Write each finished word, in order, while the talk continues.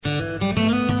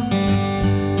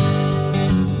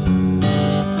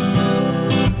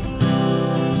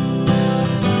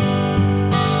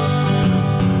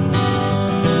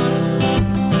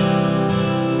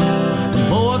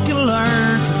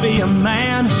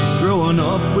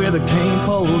with a cane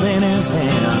pole in his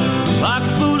hand.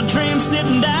 Pocket full of trim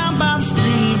sitting down by the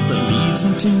stream that leads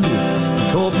him to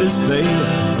the Corpus Bay.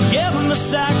 Give him a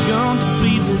shotgun to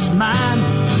please his mind.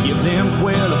 Give them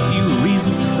quail a few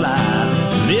reasons to fly.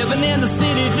 Living in the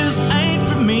city just ain't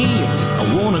for me. I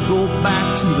wanna go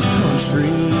back to the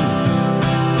country.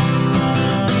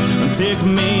 Take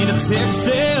me to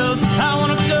Texas. I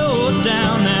wanna go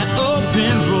down that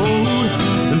open road.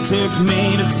 And take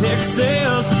me to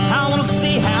Texas. I wanna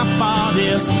see how far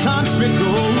this country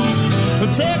goes.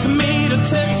 And take me to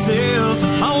Texas.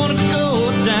 I wanna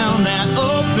go down that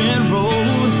open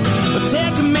road. And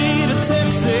take me to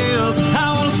Texas.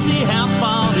 I wanna see how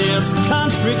far this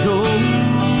country goes.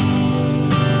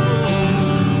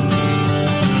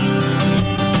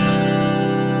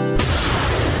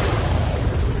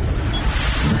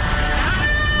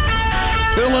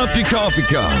 Fill up your coffee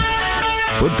cup,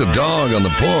 put the dog on the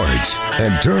porch,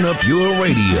 and turn up your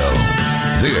radio.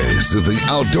 This is the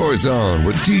Outdoor Zone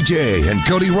with TJ and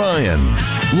Cody Ryan,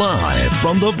 live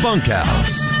from the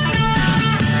Bunkhouse.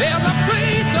 There's a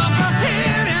place up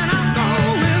ahead and I'm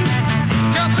going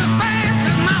just as fast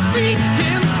as my feet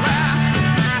can fly.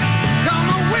 Come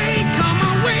away,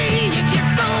 you get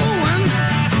going.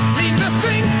 Leave the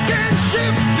sinking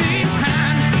ship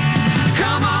behind.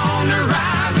 Come on the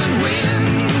rising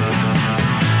wind.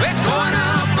 We're going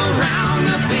up around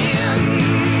the bend.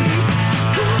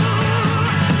 Ooh.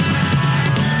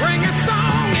 Bring a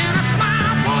song and a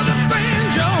smile for the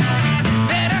banjo.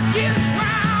 Better get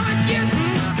wild and get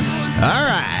good. All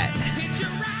right.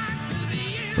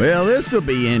 Well, this will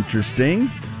be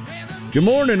interesting. Good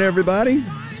morning, everybody.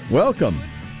 Welcome.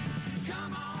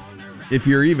 If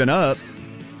you're even up,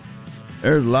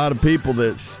 there's a lot of people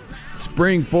that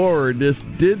spring forward just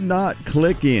did not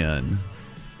click in.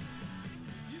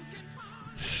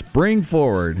 Spring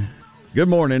forward. Good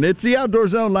morning. It's the Outdoor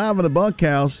Zone live in the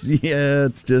Bunkhouse. Yeah,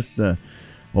 it's just the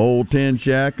old tin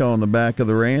shack on the back of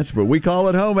the ranch, but we call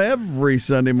it home every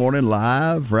Sunday morning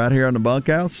live right here on the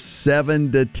Bunkhouse,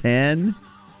 7 to 10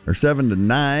 or 7 to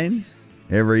 9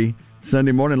 every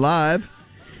Sunday morning live.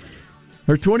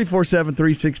 Or 24/7,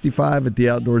 365 at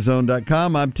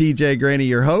theoutdoorzone.com. I'm TJ Graney,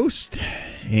 your host,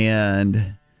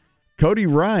 and Cody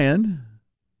Ryan,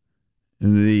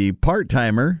 the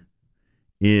part-timer,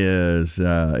 is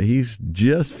he's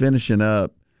just finishing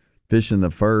up fishing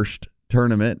the first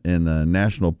tournament in the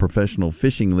National Professional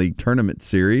Fishing League Tournament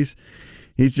Series.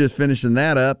 He's just finishing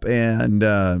that up and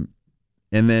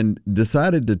then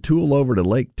decided to tool over to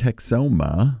Lake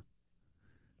Texoma.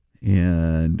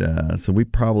 And so we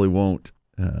probably won't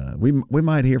we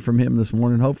might hear from him this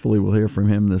morning. Hopefully we'll hear from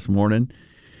him this morning.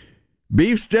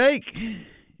 Beefsteak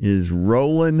is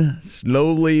rolling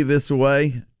slowly this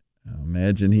way. I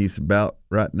imagine he's about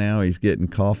right now he's getting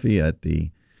coffee at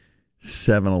the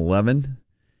 7-Eleven.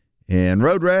 And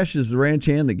Road Rash is the ranch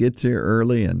hand that gets here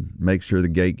early and makes sure the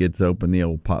gate gets open, the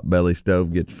old potbelly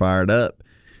stove gets fired up.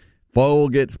 Foil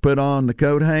gets put on the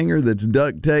coat hanger that's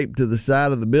duct taped to the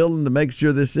side of the building to make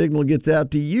sure this signal gets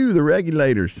out to you, the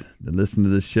regulators, that listen to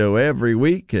this show every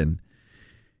week and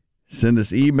send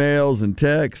us emails and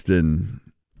text and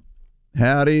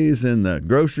howdies in the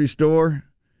grocery store.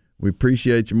 We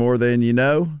appreciate you more than you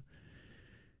know.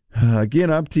 Again,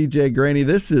 I'm TJ Graney.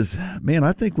 This is, man,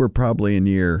 I think we're probably in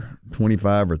year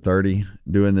 25 or 30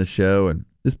 doing this show, and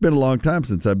it's been a long time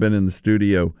since I've been in the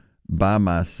studio by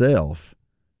myself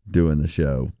doing the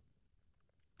show.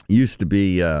 Used to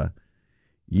be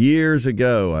years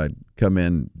ago I'd come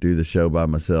in, do the show by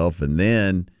myself, and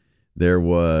then there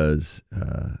was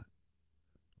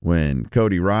when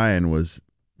Cody Ryan was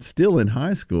still in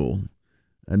high school,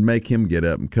 I'd make him get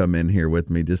up and come in here with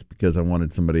me just because I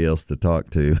wanted somebody else to talk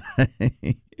to.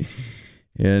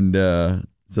 And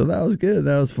so that was good.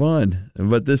 That was fun.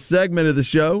 But this segment of the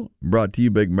show brought to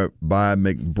you by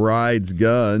McBride's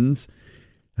Guns.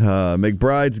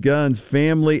 McBride's Guns,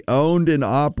 family-owned and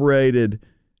operated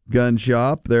gun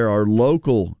shop. They're our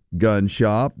local gun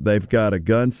shop. They've got a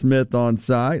gunsmith on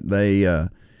site. They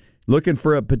looking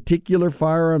for a particular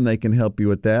firearm, they can help you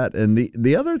with that. And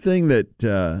the other thing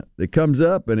that comes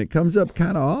up, and it comes up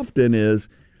kind of often, is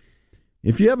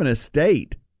if you have an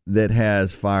estate that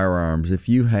has firearms, if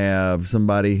you have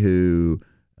somebody who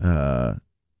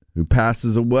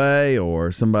passes away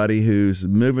or somebody who's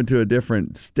moving to a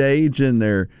different stage in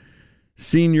their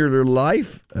senior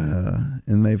life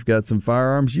and they've got some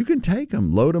firearms, you can take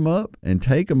them, load them up, and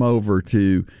take them over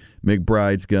to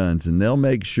McBride's Guns, and they'll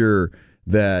make sure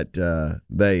that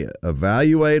they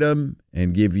evaluate them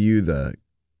and give you the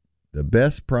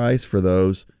best price for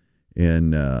those.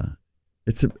 And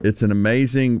it's an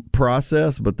amazing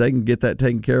process, but they can get that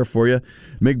taken care of for you.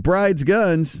 McBride's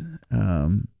Guns,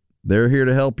 They're here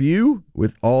to help you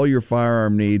with all your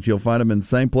firearm needs. You'll find them in the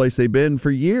same place they've been for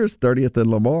years, 30th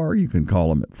and Lamar. You can call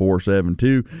them at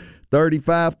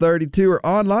 472-3532 or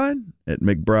online at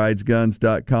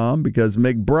McBride'sGuns.com, because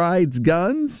McBride's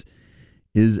Guns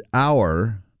is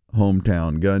our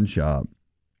hometown gun shop.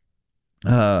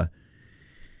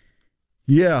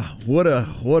 Yeah, what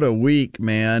a week,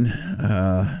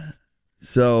 man.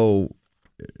 So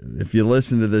if you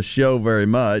listen to this show very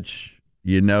much,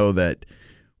 you know that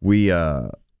we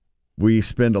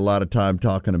spend a lot of time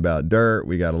talking about dirt.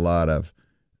 We got a lot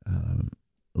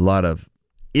of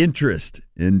interest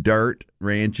in dirt,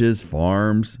 ranches,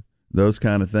 farms, those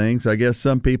kind of things. I guess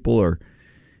some people are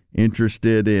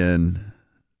interested in,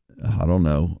 I don't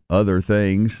know, other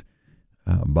things.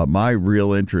 But my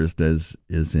real interest is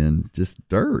in just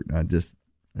dirt. I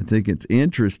think it's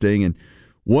interesting. And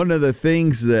one of the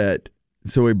things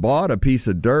so we bought a piece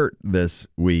of dirt this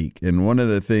week, and one of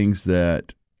the things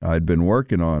that I'd been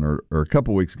working on, or a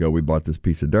couple weeks ago, we bought this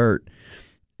piece of dirt.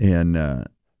 And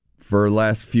for the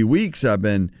last few weeks, I've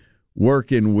been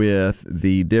working with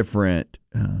the different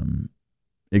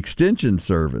extension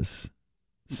service.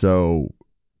 So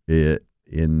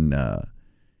in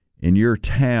your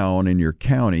town, in your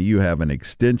county, you have an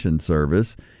extension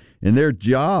service, and their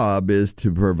job is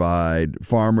to provide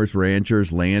farmers,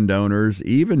 ranchers, landowners,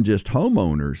 even just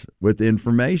homeowners with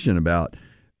information about,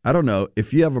 I don't know,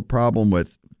 if you have a problem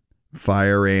with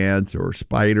fire ants or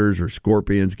spiders or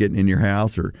scorpions getting in your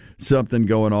house or something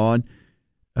going on,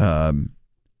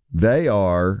 they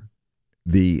are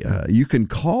you can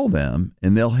call them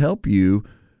and they'll help you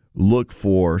look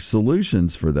for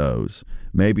solutions for those.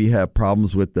 Maybe you have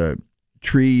problems with the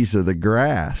trees or the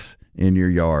grass in your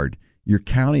yard. Your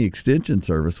county extension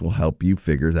service will help you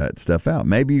figure that stuff out.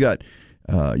 Maybe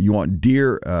you want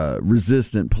deer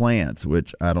resistant plants,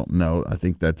 which I don't know. I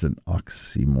think that's an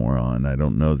oxymoron. I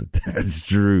don't know that that's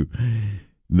true,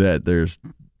 that there's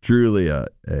truly a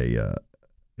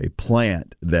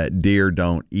plant that deer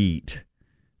don't eat.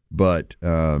 But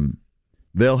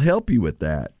they'll help you with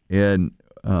that. And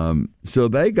so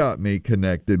they got me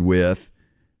connected with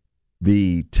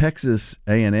the Texas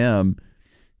A&M,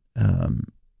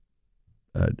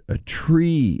 a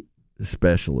tree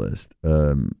specialist,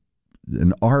 an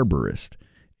arborist,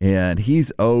 and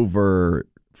he's over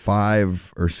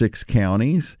 5 or 6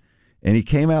 counties. And he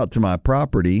came out to my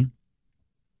property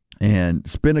and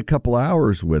spent a couple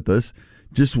hours with us,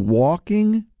 just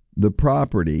walking the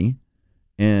property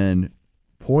and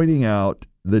pointing out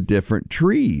the different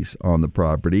trees on the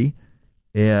property,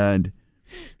 and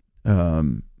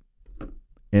then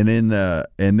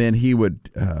he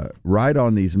would write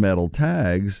on these metal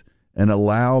tags and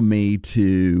allow me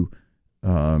to,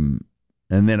 and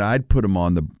then I'd put them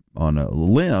on a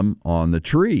limb on the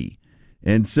tree,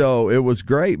 and so it was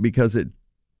great because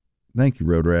thank you,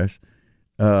 Road Rash.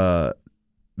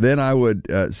 Then I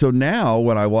would, so now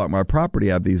when I walk my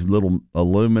property, I have these little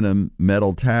aluminum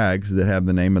metal tags that have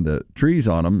the name of the trees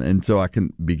on them. And so I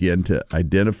can begin to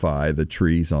identify the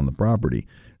trees on the property.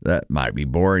 That might be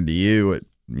boring to you.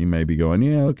 You may be going,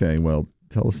 yeah, okay, well,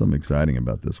 tell us something exciting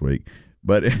about this week.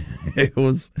 But it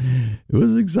was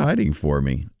exciting for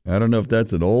me. I don't know if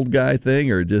that's an old guy thing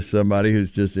or just somebody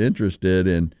who's just interested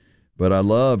in, but I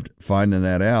loved finding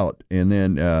that out. And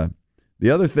then the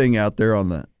other thing out there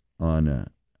on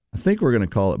I think we're going to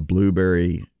call it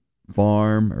Blueberry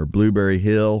Farm or Blueberry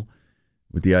Hill,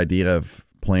 with the idea of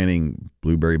planting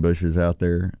blueberry bushes out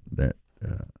there. That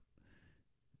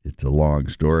it's a long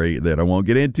story that I won't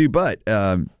get into, but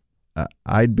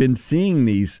I'd been seeing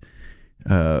these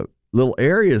little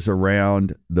areas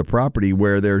around the property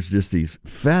where there's just these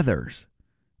feathers,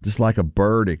 just like a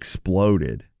bird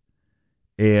exploded.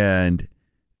 And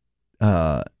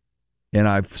I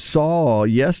saw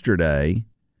yesterday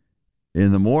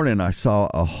in the morning, I saw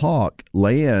a hawk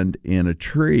land in a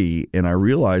tree, and I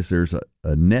realized there's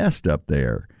a nest up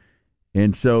there.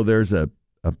 And so there's a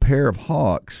pair of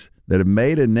hawks that have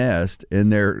made a nest,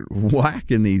 and they're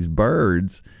whacking these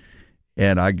birds.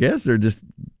 And I guess they're just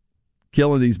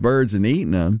killing these birds and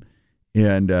eating them.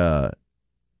 And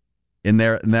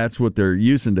that's what they're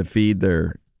using to feed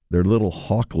their little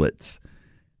hawklets.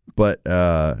 But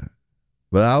that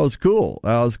was cool.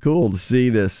 That was cool to see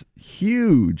this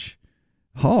huge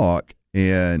hawk,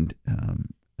 and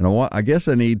I guess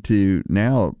I need to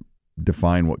now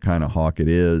define what kind of hawk it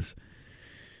is.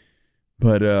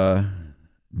 But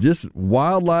just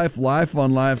wildlife, life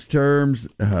on life's terms,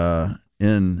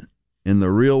 in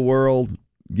the real world,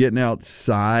 getting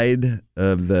outside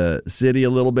of the city a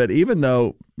little bit. Even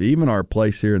our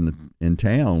place here in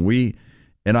town,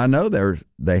 and I know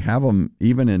they have them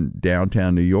even in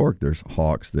downtown New York. There's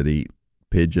hawks that eat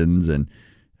pigeons, and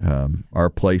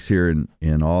our place here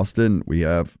in Austin, we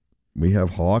have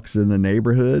hawks in the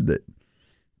neighborhood that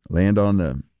land on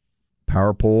the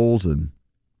power poles, and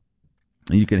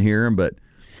you can hear them, but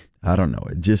I don't know.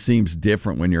 It just seems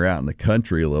different when you're out in the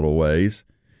country a little ways,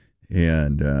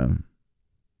 and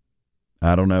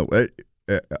I don't know.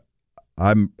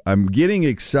 I'm getting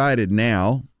excited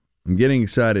now. I'm getting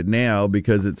excited now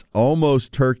because it's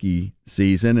almost turkey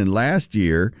season, and last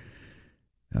year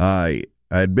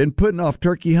I'd been putting off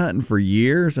turkey hunting for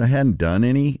years. I hadn't done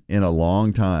any in a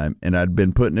long time, and I'd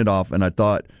been putting it off, and I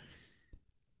thought,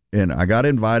 and I got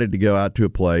invited to go out to a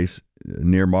place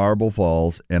near Marble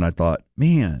Falls, and I thought,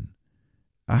 man,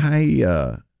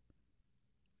 I'm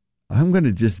going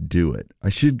to just do it. I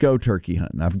should go turkey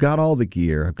hunting. I've got all the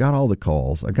gear. I've got all the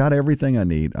calls. I got everything I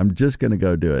need. I'm just going to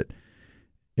go do it.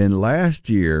 And last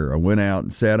year, I went out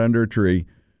and sat under a tree,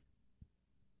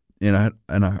 and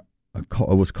I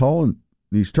was calling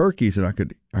these turkeys, and I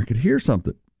could hear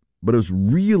something, but it was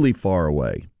really far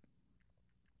away.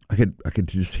 I could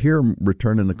just hear them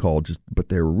returning the call, but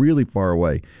they were really far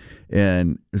away,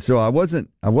 and so I wasn't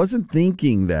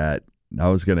thinking that I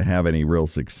was going to have any real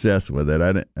success with it.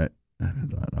 I thought,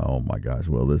 oh my gosh,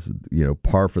 well, this is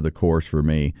par for the course for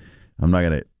me. I'm not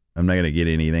gonna get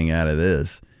anything out of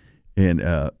this, and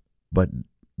but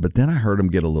then I heard them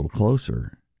get a little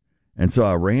closer. And so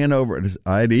I ran over.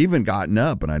 I'd even gotten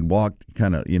up and I'd walked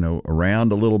kind of,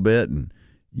 around a little bit and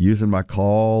using my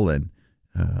call. And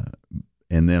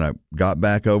then I got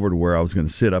back over to where I was going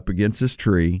to sit up against this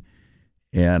tree.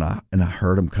 And I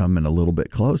heard them coming a little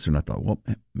bit closer. And I thought, well,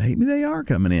 maybe they are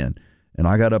coming in. And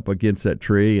I got up against that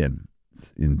tree and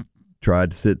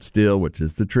tried to sit still, which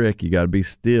is the trick. You got to be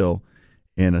still.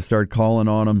 And I started calling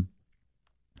on them.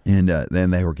 And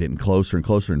then they were getting closer and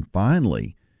closer. And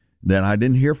finally, then I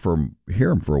didn't hear them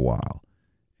for a while,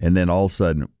 and then all of a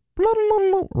sudden,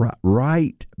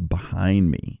 right behind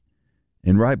me,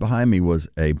 and right behind me was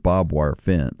a barbed wire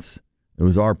fence. It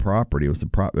was our property. It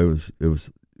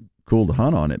was cool to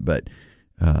hunt on it, but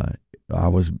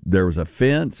there was a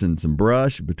fence and some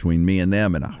brush between me and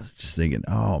them, and I was just thinking,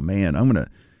 oh man,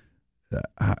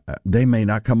 they may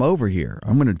not come over here.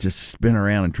 I'm gonna just spin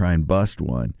around and try and bust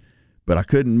one. But I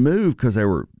couldn't move because they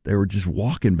were just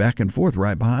walking back and forth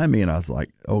right behind me, and I was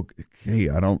like, okay,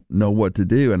 I don't know what to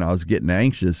do, and I was getting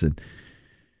anxious, and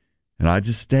I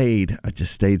just stayed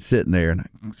sitting there, and I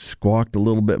squawked a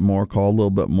little bit more, called a little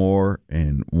bit more,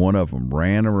 and one of them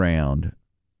ran around,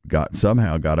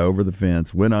 somehow got over the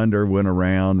fence, went under, went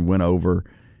around, went over,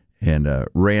 and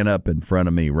ran up in front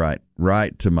of me right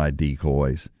to my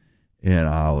decoys, and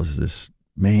I was just,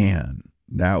 man,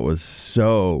 that was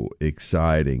so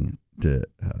exciting to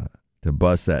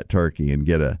bust that turkey and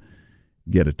get a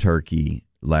turkey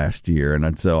last year,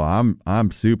 and so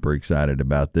I'm super excited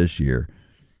about this year,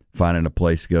 finding a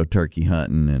place to go turkey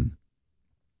hunting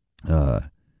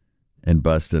and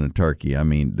busting a turkey. I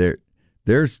mean,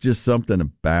 there's just something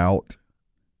about,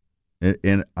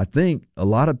 and I think a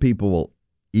lot of people will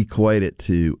equate it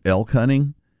to elk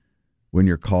hunting when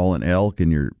you're calling elk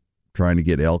and you're trying to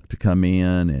get elk to come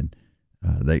in, and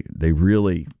they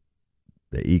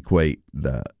equate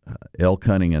the elk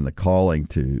hunting and the calling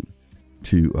to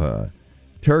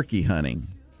turkey hunting.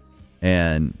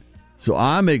 And so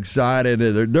I'm excited.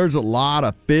 There's a lot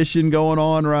of fishing going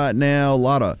on right now, a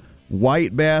lot of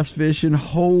white bass fishing.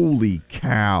 Holy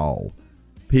cow.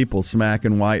 People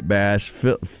smacking white bass,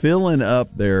 filling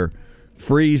up their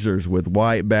freezers with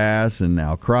white bass and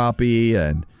now crappie.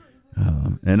 And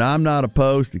I'm not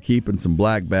opposed to keeping some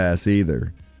black bass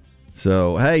either.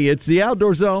 So, hey, it's the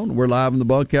Outdoor Zone. We're live in the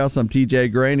Bunkhouse. I'm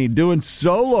TJ Graney, doing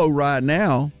solo right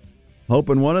now.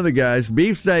 Hoping one of the guys,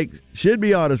 Beefsteak, should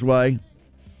be on his way.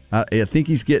 I think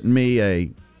he's getting me a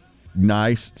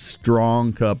nice,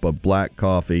 strong cup of black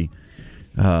coffee.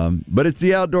 But it's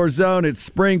the Outdoor Zone. It's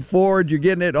spring forward. You're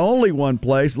getting it only one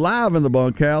place, live in the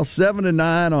Bunkhouse, 7 to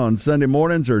 9 on Sunday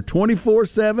mornings, or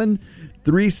 24/7,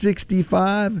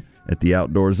 365 at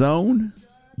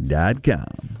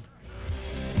theoutdoorzone.com.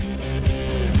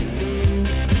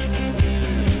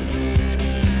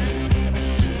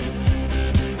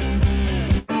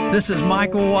 This is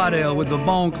Michael Waddell with the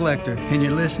Bone Collector, and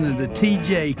you're listening to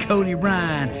TJ, Cody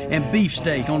Ryan, and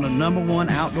Beefsteak on the #1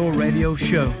 outdoor radio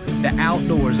show, The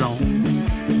Outdoor Zone.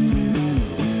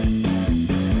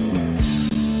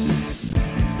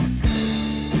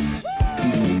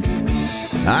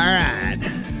 All right.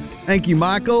 Thank you,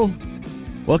 Michael.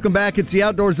 Welcome back. It's the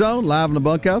Outdoor Zone, live in the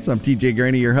Bunkhouse. I'm TJ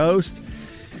Graney, your host.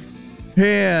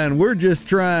 And we're just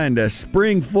trying to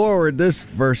spring forward this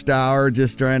first hour,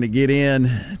 just trying to get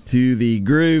in to the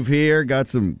groove here. Got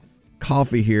some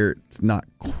coffee here, it's not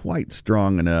quite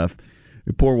strong enough.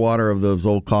 We pour water over those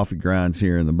old coffee grinds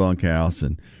here in the bunkhouse,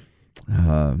 and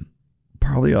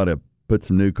probably ought to put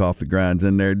some new coffee grinds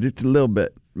in there just a little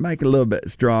bit, make it a little bit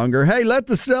stronger. Hey, let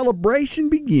the celebration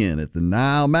begin at the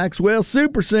Nile Maxwell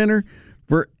Supercenter.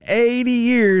 For 80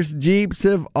 years, Jeeps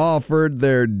have offered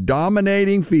their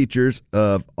dominating features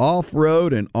of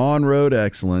off-road and on-road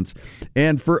excellence.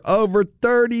 And for over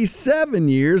 37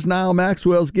 years, Nile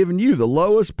Maxwell's given you the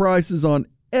lowest prices on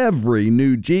every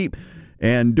new Jeep.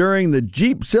 And during the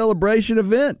Jeep Celebration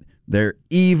event, they're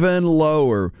even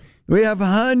lower. We have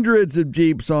hundreds of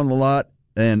Jeeps on the lot,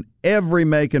 and every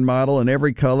make and model and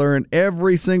every color, and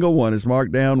every single one is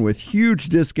marked down with huge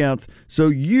discounts, so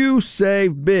you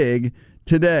save big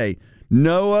today.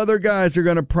 No other guys are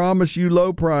going to promise you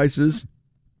low prices.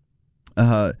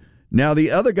 Now,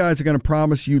 the other guys are going to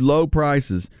promise you low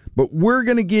prices, but we're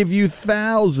going to give you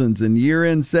thousands in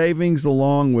year-end savings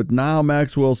along with Nile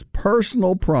Maxwell's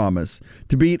personal promise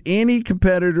to beat any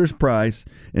competitor's price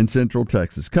in Central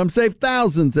Texas. Come save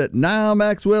thousands at Nile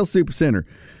Maxwell Supercenter,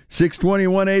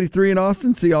 62183 in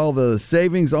Austin. See all the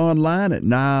savings online at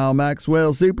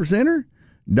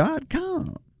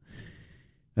NileMaxwellSupercenter.com.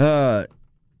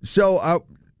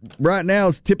 Right now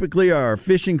is typically our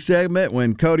fishing segment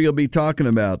when Cody will be talking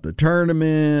about the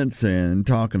tournaments and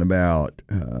talking about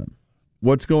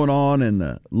what's going on in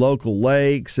the local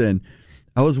lakes. And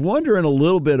I was wondering a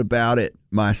little bit about it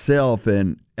myself.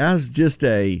 And as just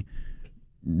a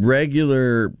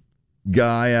regular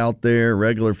guy out there,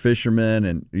 regular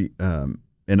fisherman,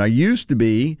 and I used to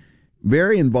be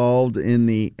very involved in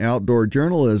the Outdoor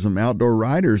Journalism, Outdoor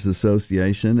Writers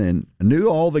Association, and I knew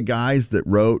all the guys that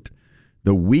wrote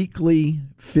the weekly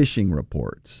fishing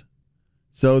reports.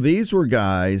 So these were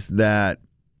guys that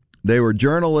they were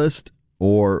journalists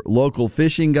or local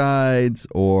fishing guides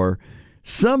or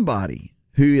somebody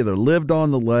who either lived on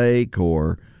the lake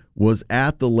or was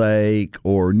at the lake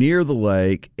or near the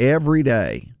lake every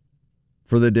day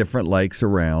for the different lakes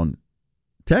around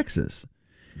Texas.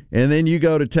 And then you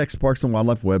go to Texas Parks and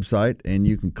Wildlife website and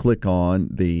you can click on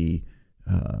the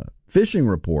fishing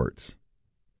reports.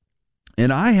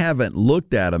 And I haven't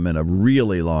looked at them in a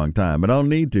really long time, but I don't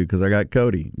need to because I got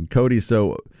Cody. And Cody's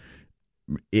so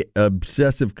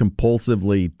obsessive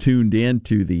compulsively tuned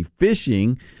into the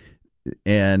fishing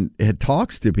and it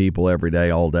talks to people every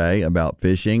day, all day about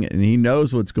fishing, and he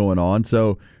knows what's going on.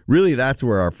 So really that's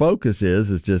where our focus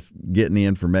is just getting the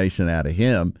information out of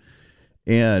him.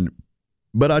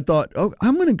 But I thought,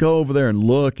 I'm going to go over there and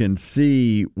look and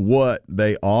see what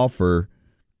they offer.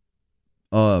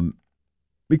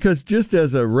 Because just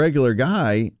as a regular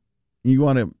guy, you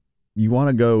want to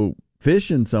go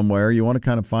fishing somewhere. You want to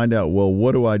kind of find out, well,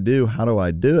 what do I do? How do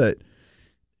I do it?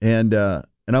 And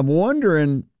I'm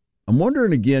wondering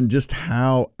again just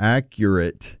how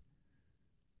accurate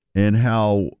and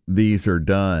how these are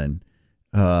done.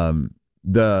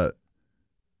 The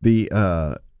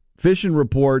fishing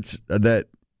reports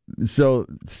so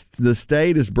the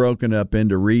state is broken up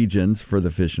into regions for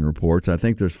the fishing reports. I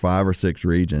think there's 5 or 6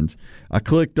 regions. I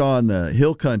clicked on the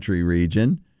Hill Country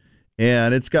region,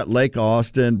 and it's got Lake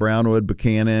Austin, Brownwood,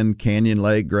 Buchanan, Canyon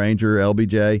Lake, Granger,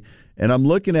 LBJ, and I'm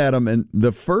looking at them, and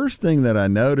the first thing that I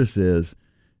notice is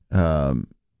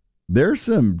there's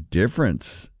some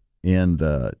difference in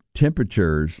the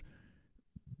temperatures.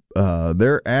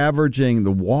 They're averaging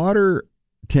the water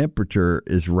temperature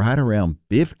is right around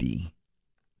 50.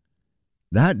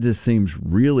 That just seems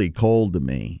really cold to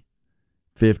me,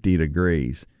 50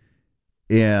 degrees.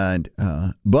 And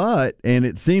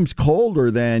it seems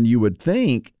colder than you would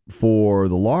think for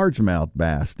the largemouth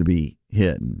bass to be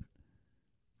hitting.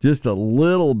 Just a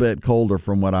little bit colder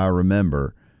from what I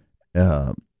remember.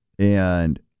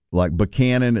 And like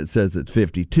Buchanan, it says it's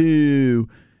 52,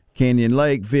 Canyon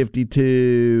Lake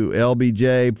 52,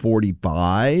 LBJ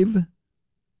 45.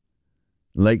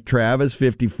 Lake Travis,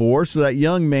 54. So that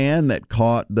young man that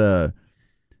caught the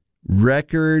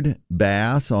record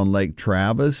bass on Lake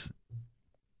Travis,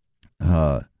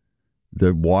 the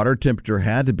water temperature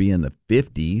had to be in the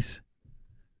 50s,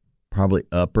 probably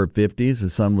upper 50s. The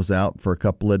sun was out for a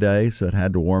couple of days, so it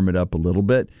had to warm it up a little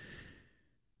bit.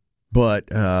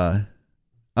 But I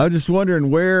was just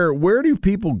wondering, where do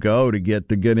people go to get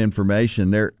the good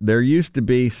information? There used to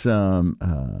be some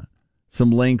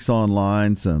links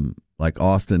online, some like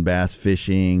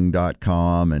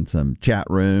austinbassfishing.com and some chat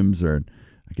rooms, or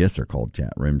I guess they're called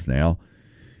chat rooms now.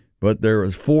 But there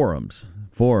was forums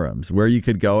where you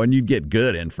could go and you'd get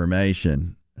good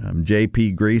information.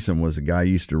 J.P. Greason was a guy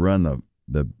who used to run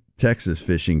the Texas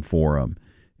Fishing Forum,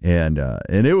 and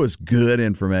it was good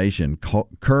information.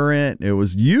 Current, it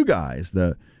was you guys,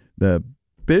 the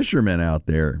fishermen out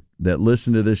there that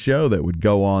listen to this show that would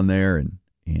go on there and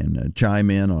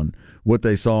chime in on what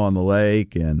they saw on the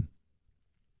lake. And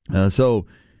so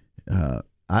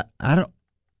I don't,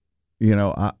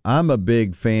 I'm a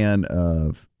big fan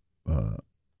of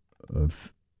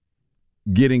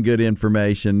getting good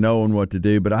information, knowing what to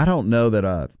do, but I don't know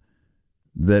that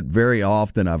very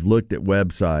often I've looked at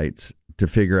websites to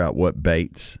figure out what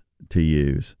baits to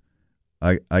use.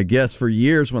 I guess for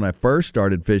years when I first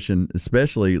started fishing,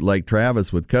 especially Lake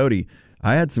Travis with Cody,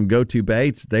 I had some go-to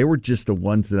baits. They were just the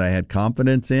ones that I had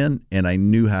confidence in, and I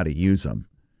knew how to use them.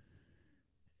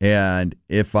 And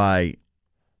it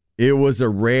was a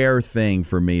rare thing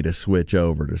for me to switch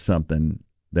over to something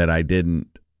that I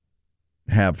didn't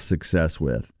have success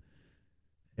with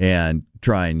and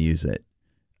try and use it.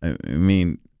 I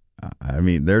mean,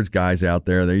 there's guys out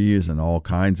there, they're using all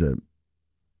kinds of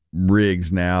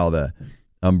rigs now, the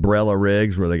umbrella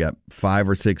rigs where they got 5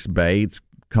 or 6 baits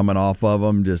coming off of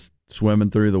them, just swimming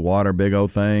through the water, big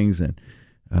old things. And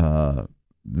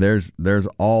there's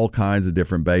all kinds of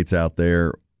different baits out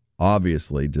there,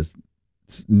 obviously, just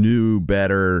new,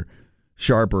 better,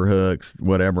 sharper hooks,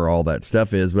 whatever all that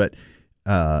stuff is. But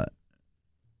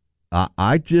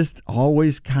I just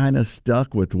always kind of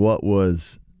stuck with what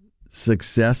was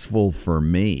successful for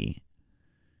me.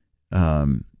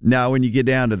 Now, when you get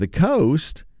down to the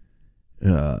coast,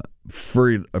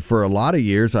 for a lot of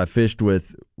years, I fished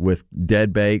with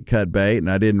dead bait, cut bait, and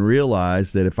I didn't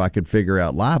realize that if I could figure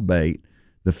out live bait,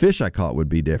 the fish I caught would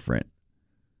be different.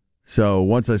 So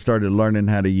once I started learning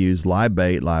how to use live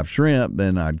bait, live shrimp,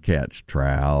 then I'd catch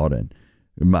trout, and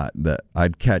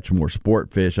I'd catch more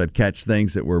sport fish. I'd catch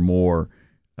things that were more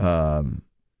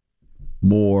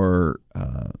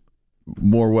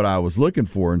what I was looking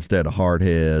for instead of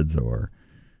hardheads or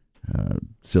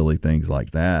silly things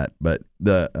like that. But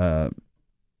and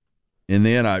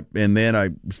then I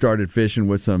started fishing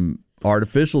with some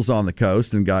artificials on the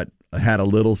coast and had a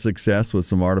little success with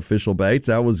some artificial baits.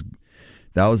 That was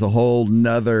a whole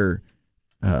nother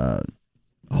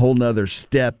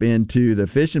step into the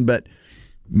fishing. But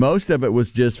most of it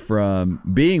was just from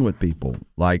being with people,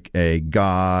 like a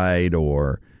guide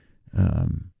or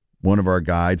one of our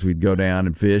guides. We'd go down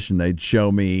and fish, and they'd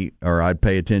show me, or I'd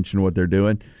pay attention to what they're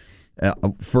doing.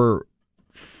 For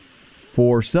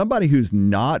somebody who's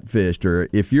not fished, or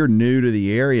if you're new to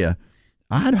the area,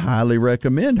 I'd highly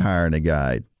recommend hiring a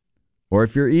guide. Or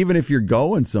if you're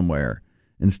going somewhere,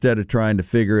 instead of trying to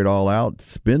figure it all out,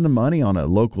 spend the money on a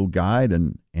local guide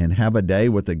and have a day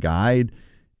with a guide.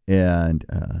 And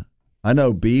I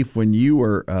know, Beef, when you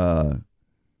were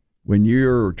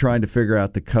trying to figure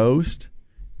out the coast,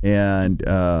 and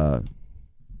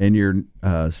your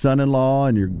son-in-law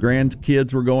and your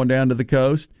grandkids were going down to the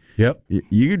coast. Yep.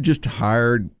 You just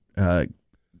hired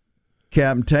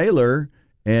Captain Taylor,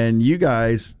 and you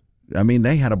guys,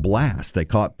 they had a blast. They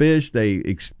caught fish. They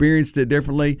experienced it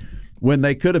differently when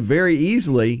they could have very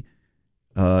easily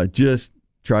just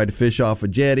tried to fish off a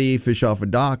jetty, fish off a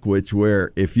dock,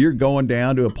 where if you're going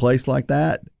down to a place like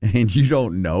that and you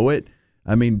don't know it,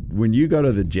 when you go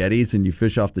to the jetties and you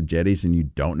fish off the jetties and you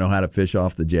don't know how to fish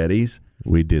off the jetties.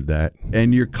 We did that.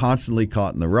 And you're constantly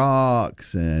caught in the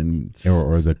rocks, and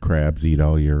or the crabs eat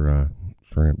all your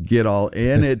shrimp.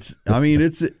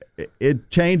 It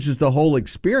changes the whole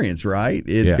experience, right?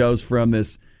 It goes from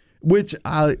this, which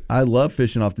I love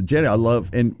fishing off the jetty.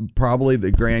 And probably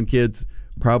the grandkids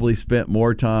probably spent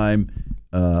more time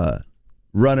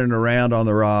running around on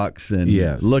the rocks and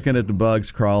looking at the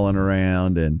bugs crawling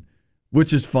around, and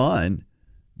which is fun.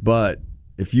 But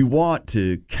if you want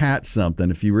to catch something,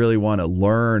 if you really want to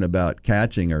learn about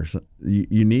catching,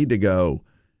 you need to go.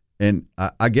 And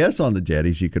I guess on the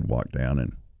jetties you could walk down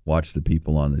and watch the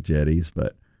people on the jetties,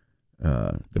 but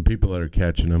the people that are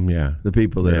catching them, the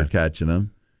people that are catching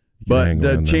them. But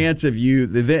the chance of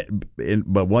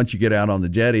but once you get out on the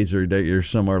jetties or you're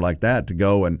somewhere like that, to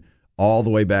go and all the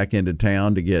way back into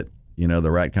town to get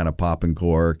the right kind of popping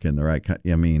cork and the right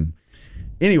kind.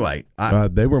 Anyway,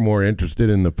 they were more interested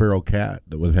in the feral cat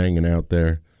that was hanging out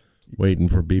there, waiting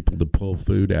for people to pull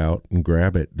food out and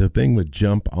grab it. The thing would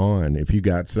jump on. If you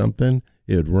got something,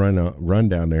 it would run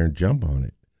down there and jump on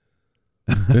it.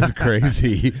 It's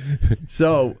crazy.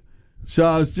 So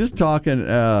I was just talking.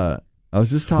 By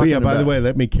the way,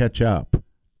 let me catch up.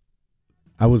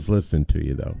 I was listening to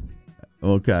you though.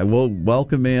 Okay. Well,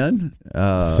 welcome in.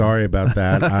 Sorry about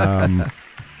that.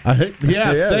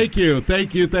 Thank you.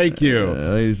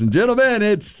 Ladies and gentlemen,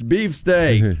 it's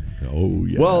beefsteak. Oh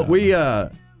yeah. Well, we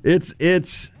it's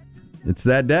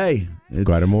that day. It's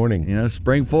quite a morning.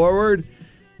 Spring forward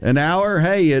an hour.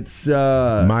 Hey, it's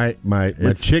my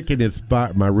chicken is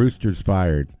my rooster's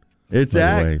fired. It's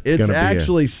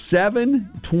actually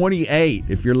 7:28.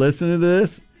 If you're listening to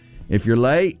this, if you're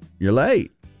late, you're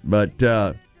late. But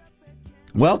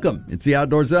welcome. It's the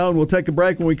Outdoor Zone. We'll take a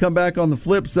break. When we come back on the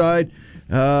flip side,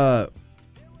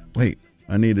 wait,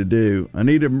 I need to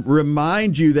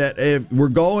remind you that if we're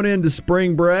going into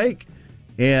spring break,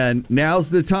 and now's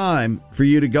the time for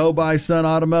you to go by Sun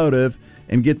Automotive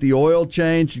and get the oil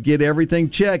changed, get everything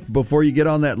checked before you get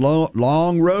on that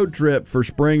long road trip for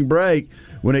spring break.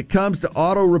 When it comes to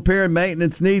auto repair and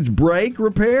maintenance needs, brake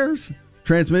repairs,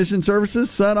 transmission services,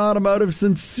 Sun Automotive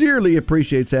sincerely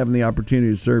appreciates having the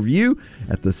opportunity to serve you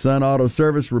at the Sun Auto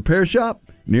Service Repair Shop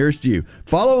nearest you.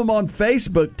 Follow them on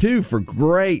Facebook, too, for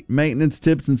great maintenance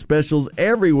tips and specials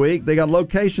every week. They got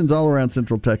locations all around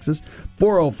Central Texas,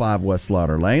 405 West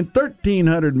Slaughter Lane,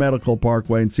 1300 Medical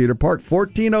Parkway in Cedar Park,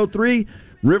 1403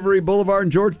 Rivery Boulevard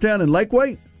in Georgetown, and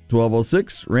Lakeway,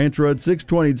 1206 Ranch Road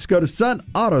 620. Just go to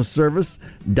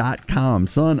sunautoservice.com,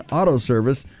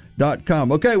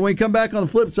 sunautoservice.com. Okay, when we come back on the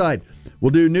flip side,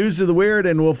 we'll do News of the Weird,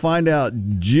 and we'll find out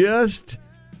just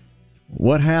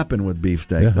what happened with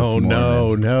Beefsteak this morning.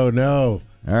 No.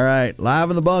 All right, live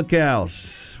in the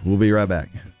bunkhouse. We'll be right back.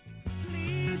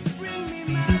 Please bring me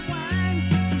my wine.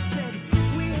 He said,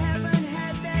 we haven't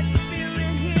had that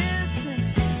spirit here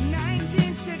since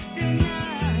 1969.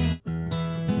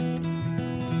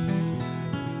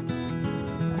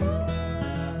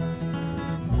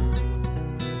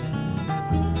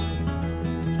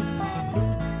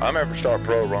 I'm Everstar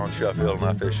Pro Ron Sheffield, and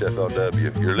I fish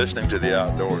FLW. You're listening to the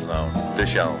Outdoor Zone.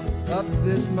 Fish on. Up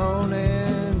this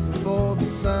morning before the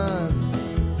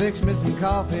sun, fixed me some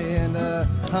coffee and a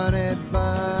honey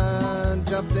bun.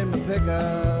 Jumped in my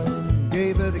pickup,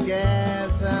 gave her the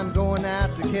gas. I'm going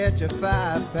out to catch a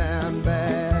 5-pound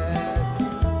bass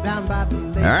down by the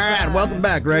lakeside. All right, welcome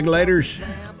back, regulators.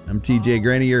 I'm TJ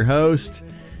Graney, your host,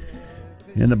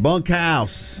 in the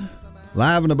bunkhouse.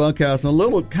 Live in the bunkhouse on a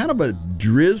little kind of a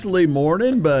drizzly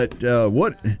morning, but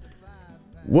what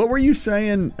were you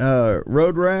saying,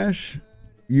 Road Rash?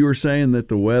 You were saying that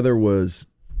the weather was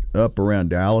up around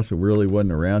Dallas. It really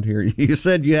wasn't around here. You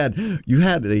said you had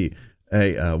a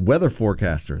weather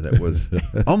forecaster that was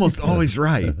almost always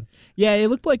right. Yeah, it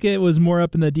looked like it was more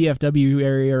up in the DFW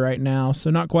area right now, so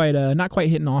not quite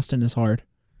hitting Austin as hard.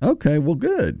 Okay, well,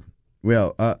 good.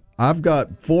 Well, I've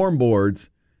got form boards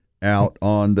out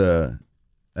on the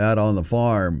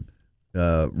farm,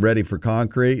 ready for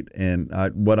concrete, and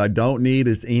what I don't need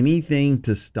is anything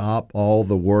to stop all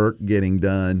the work getting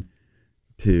done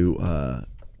to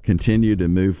continue to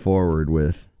move forward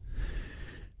with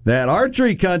that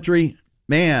archery country.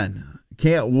 Man,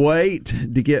 can't wait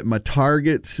to get my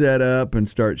target set up and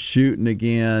start shooting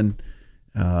again.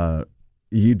 Now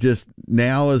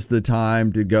is the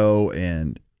time to go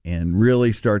and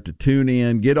really start to tune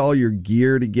in, get all your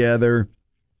gear together.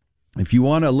 If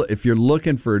you're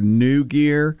looking for new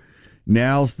gear,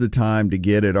 now's the time to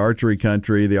get it. Archery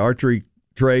Country, the archery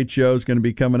trade show is going to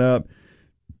be coming up.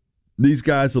 These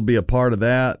guys will be a part of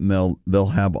that, and they'll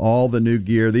have all the new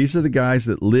gear. These are the guys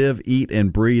that live, eat,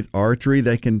 and breathe archery.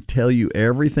 They can tell you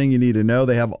everything you need to know.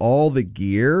 They have all the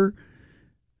gear.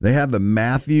 They have the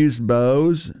Matthews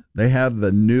bows. They have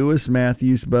the newest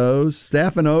Matthews bows.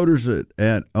 Staff and owners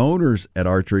at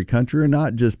Archery Country are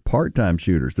not just part-time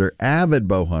shooters. They're avid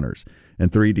bow hunters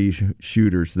and 3D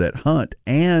shooters that hunt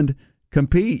and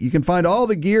compete. You can find all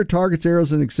the gear, targets,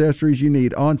 arrows, and accessories you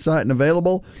need on-site and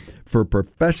available for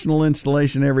professional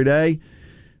installation every day.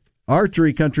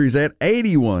 Archery Country is at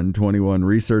 8121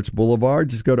 Research Boulevard.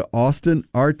 Just go to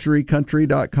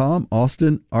austinarcherycountry.com,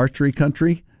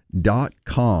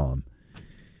 austinarcherycountry.com.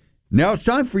 Now it's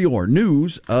time for your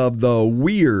news of the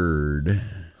weird.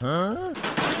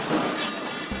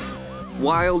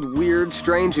 Wild, weird,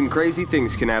 strange, and crazy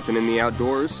things can happen in the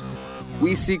outdoors.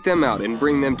 We seek them out and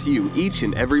bring them to you each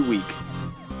and every week.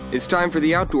 It's time for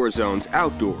the Outdoor Zone's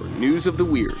Outdoor News of the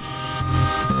Weird.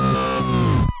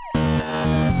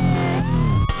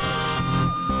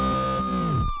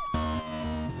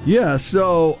 Yeah,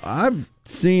 so I've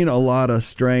seen a lot of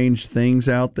strange things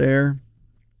out there.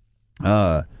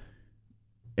 And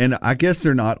I guess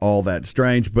they're not all that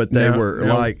strange, but they were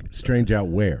like strange out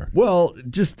where? Well,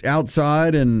 just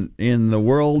outside and in the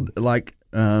world, like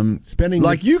spending.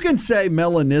 Like you can say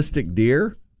melanistic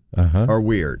deer are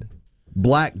weird,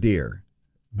 black deer,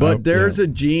 but there's a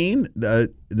gene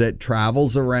that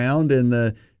travels around in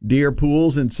the deer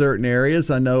pools in certain areas.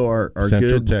 I know are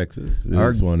Central good. Texas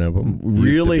is one of them.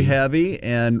 Really heavy,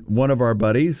 and one of our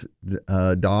buddies,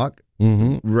 Doc,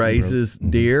 raises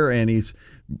deer, and he's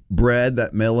bred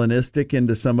that melanistic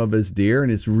into some of his deer,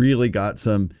 and it's really got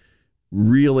some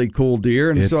really cool deer.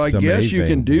 And so I guess you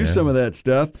can do some of that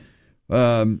stuff.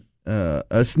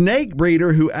 A snake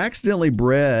breeder who accidentally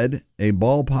bred a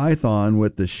ball python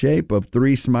with the shape of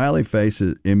 3 smiley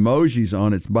faces emojis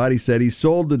on its body said he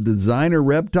sold the designer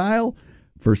reptile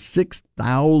for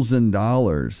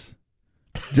 $6,000.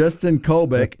 Justin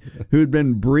Kolbeck, who'd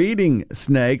been breeding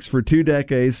snakes for 2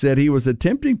 decades, said he was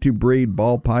attempting to breed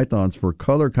ball pythons for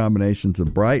color combinations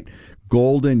of bright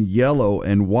golden, yellow,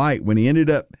 and white when he ended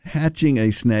up hatching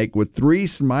a snake with 3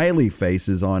 smiley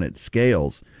faces on its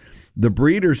scales. The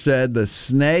breeder said the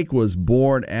snake was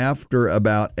born after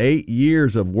about 8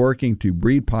 years of working to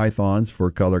breed pythons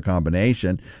for color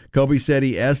combination. Kobe said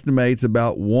he estimates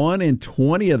about 1 in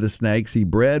 20 of the snakes he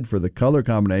bred for the color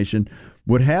combination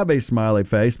would have a smiley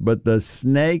face, but this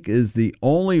snake is the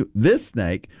only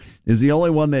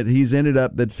one that he's ended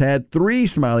up that's had 3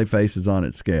 smiley faces on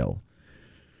its scale.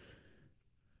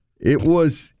 It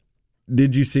was,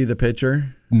 did you see the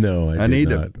picture? No, I did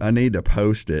not. I need to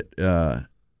post it.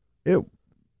 It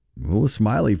was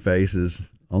smiley faces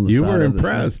on the you side were of the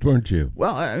impressed, snake. weren't you?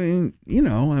 Well, I mean,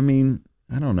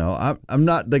 I don't know. I'm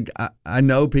not I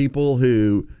know people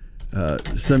who,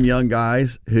 some young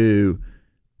guys who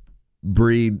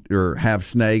breed or have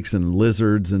snakes and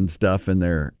lizards and stuff in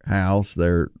their house.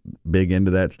 They're big into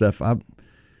that stuff.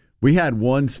 We had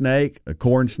one snake, a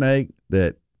corn snake,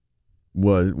 that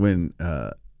was when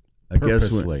I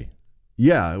guess when,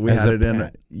 yeah, we had it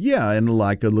in in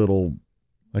like a little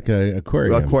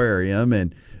aquarium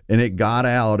and it got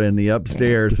out in the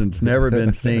upstairs and it's never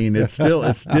been seen. It's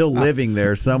still living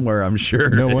there somewhere, I'm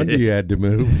sure. No wonder you had to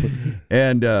move.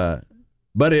 And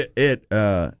but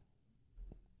I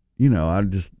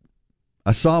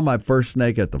saw my first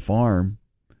snake at the farm.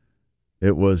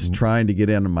 It was trying to get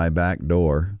into my back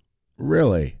door.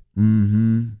 Really?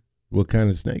 Mm-hmm. What kind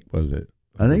of snake was it?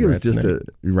 I think it was just a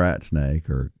rat snake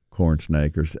or corn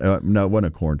snake or no, it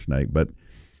wasn't a corn snake, but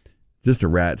just a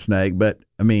rat snake. But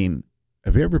I mean,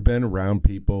 have you ever been around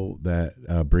people that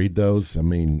breed those? I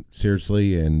mean,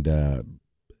 seriously. And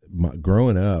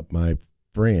growing up, my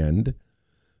friend,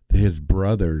 his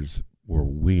brothers were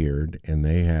weird, and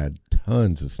they had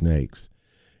tons of snakes,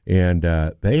 and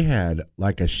they had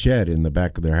like a shed in the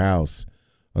back of their house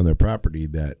on their property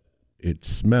that it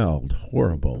smelled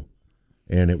horrible,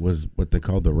 and it was what they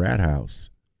called the rat house.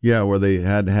 Yeah, where they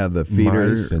had to have the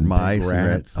feeders and mice and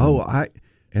rats.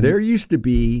 There used to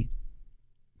be.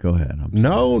 Go ahead.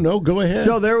 No, go ahead.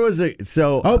 So there was I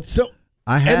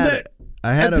had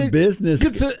a business.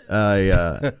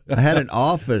 I had an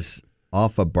office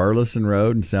off of Burleson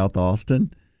Road in South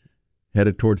Austin,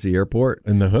 headed towards the airport.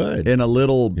 In the hood.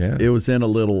 It was in a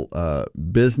little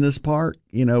business park,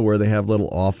 where they have little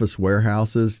office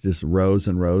warehouses, just rows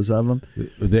and rows of them.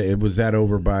 Was that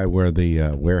over by where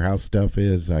the warehouse stuff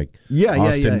is? Like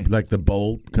Austin, like the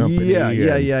Bolt company? Yeah.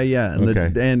 And,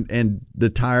 okay. and the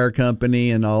tire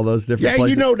company and all those different places.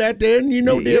 You know that, Dan. You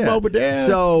know them over there.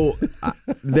 So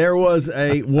there was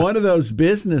one of those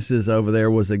businesses over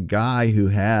there was a guy who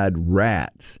had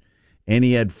rats, and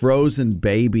he had frozen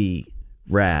baby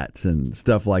rats and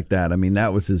stuff like that. I mean,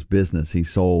 that was his business. He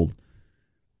sold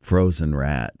frozen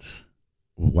rats.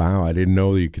 Wow, I didn't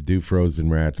know you could do frozen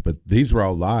rats, but these were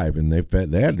all live, and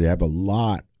they had to have a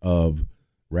lot of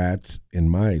rats and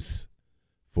mice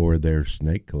for their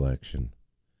snake collection,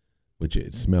 which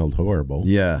it smelled horrible.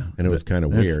 Yeah, and it was kind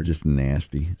of weird, just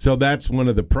nasty. So that's one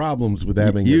of the problems with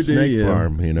having a snake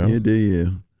farm. You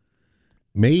do.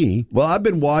 Me? Well, I've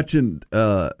been watching.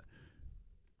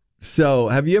 So,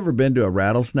 have you ever been to a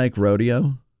rattlesnake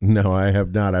rodeo? No, I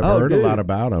have not. I've heard a lot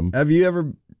about them. Have you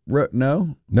ever?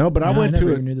 No? No, but I went to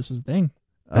to I knew this was a thing.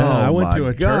 I went to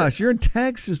a gosh, church. you're in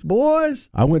Texas, boys.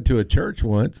 I went to a church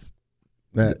once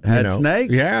that had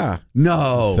snakes. Yeah.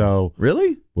 No. So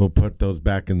really, we'll put those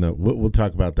back in the. We'll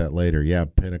talk about that later. Yeah,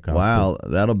 Pentecost. Wow,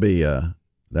 that'll be an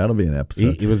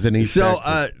episode. It was in East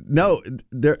Texas. No,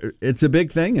 it's a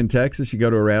big thing in Texas. You go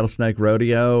to a rattlesnake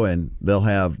rodeo, and they'll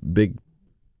have big,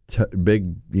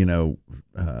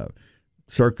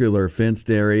 circular fenced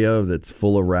area that's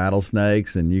full of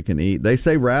rattlesnakes, and you can eat. They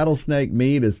say rattlesnake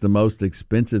meat is the most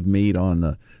expensive meat on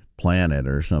the planet,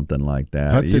 or something like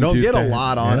that. You don't get a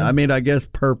lot on it. I mean, I guess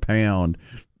per pound,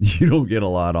 you don't get a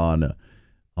lot on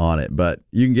it, but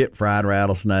you can get fried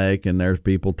rattlesnake, and there's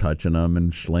people touching them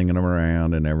and slinging them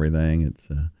around and everything. It's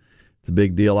a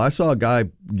big deal. I saw a guy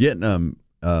getting them.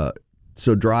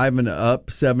 So driving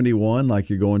up 71, like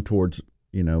you're going towards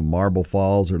Marble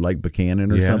Falls or Lake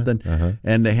Buchanan or something,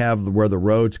 and they have where the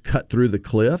roads cut through the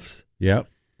cliffs. Yep.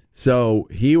 So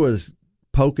he was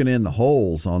poking in the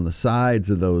holes on the sides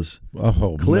of those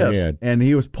cliffs, and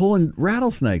he was pulling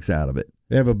rattlesnakes out of it.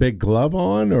 They have a big glove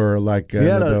on, or like he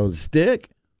had those stick.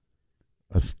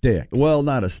 A stick. Well,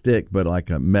 not a stick, but like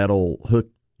a metal hook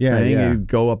thing. Yeah. You'd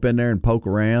go up in there and poke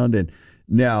around. And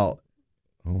now,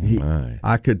 my.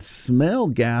 I could smell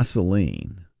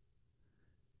gasoline.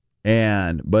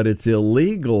 But it's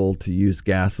illegal to use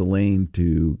gasoline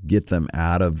to get them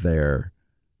out of there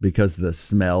because the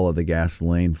smell of the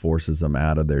gasoline forces them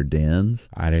out of their dens.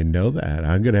 I didn't know that.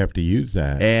 I'm going to have to use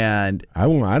that. And I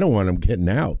don't want them getting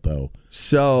out, though.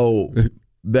 So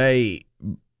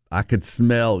I could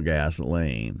smell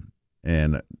gasoline,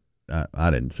 and I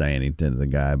didn't say anything to the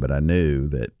guy, but I knew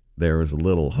that there was a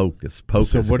little hocus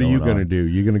pocus. So what are you going to do?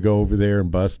 You going to go over there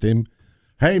and bust him?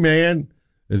 Hey, man,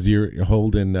 as you're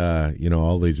holding,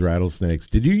 all these rattlesnakes,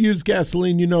 did you use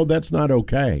gasoline? You know that's not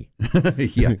okay.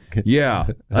 yeah.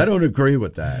 I don't agree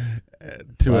with that.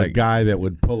 To a guy that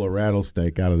would pull a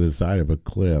rattlesnake out of the side of a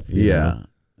cliff. You know?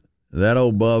 That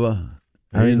old Bubba.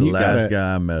 I mean, he's the last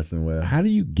guy I'm messing with. How do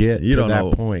you get to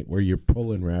that point where you're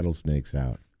pulling rattlesnakes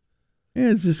out? Yeah,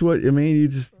 it's just what I mean.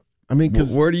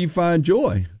 Because where do you find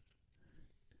joy?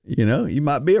 You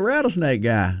might be a rattlesnake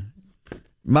guy.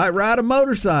 Might ride a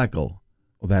motorcycle.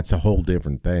 Well, that's a whole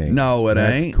different thing. No, it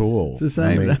ain't. That's cool. It's the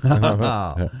same.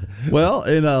 Well,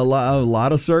 in a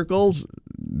lot of circles,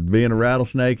 being a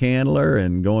rattlesnake handler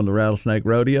and going to rattlesnake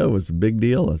rodeo was a big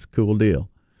deal. It's a cool deal.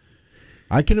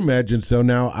 I can imagine. So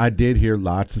now I did hear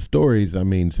lots of stories. I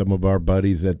mean, some of our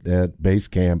buddies at base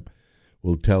camp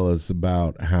will tell us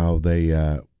about how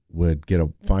they would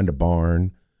find a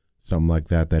barn, something like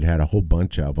that had a whole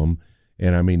bunch of them.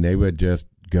 And, I mean, they would just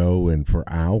go and for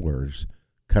hours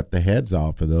cut the heads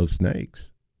off of those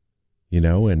snakes, and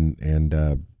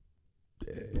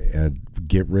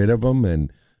get rid of them.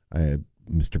 And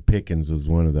Mr. Pickens was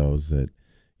one of those that,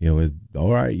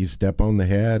 all right, you step on the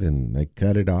head and they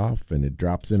cut it off and it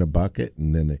drops in a bucket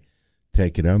and then they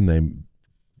take it on,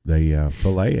 they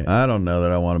fillet it. I don't know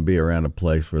that I want to be around a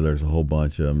place where there's a whole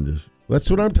bunch of them just That's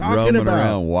what I'm talking roaming about.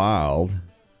 around wild.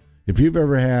 If you've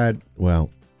ever had, where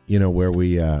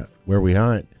we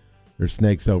hunt, there's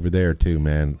snakes over there too,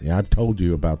 man. Yeah, I've told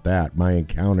you about that. My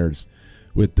encounters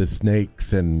with the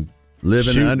snakes and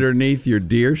living underneath your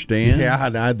deer stand. Yeah,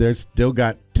 and there's still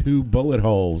got 2 bullet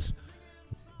holes.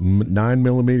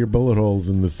 9mm bullet holes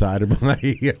in the side of my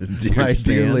deer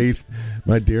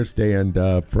stand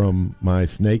from my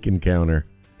snake encounter.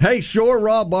 Hey, Shore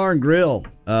Raw Bar and Grill,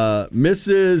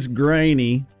 Mrs.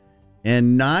 Graney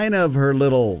and 9 of her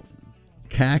little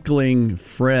cackling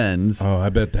friends. Oh, I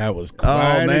bet that was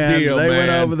quite a deal, They man.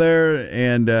 went over there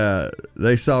and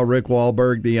they saw Rick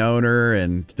Wahlberg, the owner,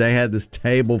 and they had this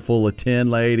table full of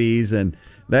 10 ladies, and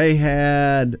they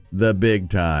had the big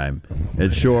time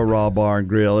at Shore Raw Bar and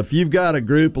Grill. If you've got a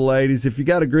group of ladies, if you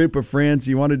got a group of friends,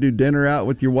 you want to do dinner out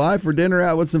with your wife or dinner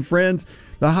out with some friends,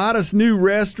 the hottest new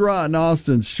restaurant in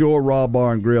Austin, Shore Raw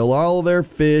Bar and Grill. All of their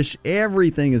fish,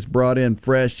 everything is brought in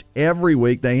fresh every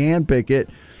week. They handpick it.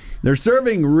 They're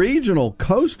serving regional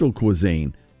coastal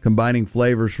cuisine, combining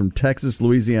flavors from Texas,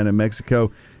 Louisiana, and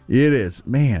Mexico. It is,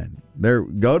 man,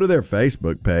 go to their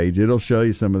Facebook page. It'll show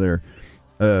you some of their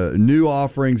new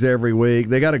offerings every week.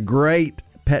 They got a great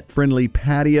pet-friendly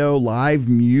patio, live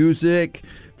music,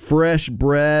 fresh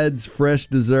breads, fresh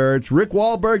desserts. Rick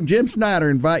Wahlberg and Jim Snyder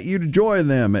invite you to join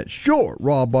them at Shore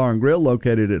Raw Bar and Grill,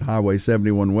 located at Highway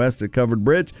 71 West at Covered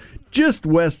Bridge, just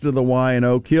west of the Y in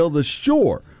Oak Hill. The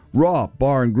Shore Raw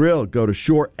Bar and Grill. Go to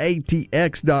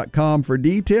shoreatx.com for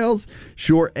details.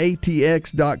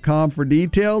 Shoreatx.com for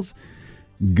details.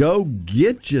 Go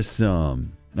get you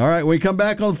some. All right, when we come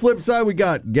back on the flip side, we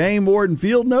got game warden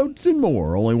field notes and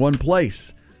more. Only one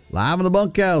place. Live in the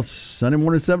Bunkhouse, Sunday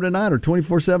morning 7 to 9 or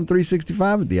 24/7,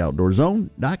 365 at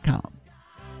theoutdoorzone.com.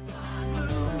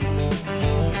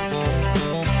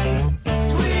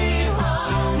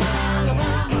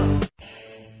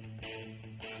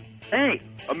 Hey,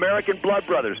 American Blood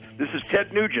Brothers. This is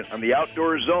Ted Nugent on the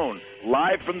Outdoor Zone,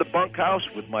 live from the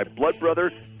Bunkhouse with my blood brother,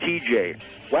 TJ.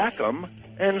 Whack 'em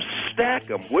and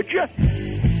stack 'em, would you?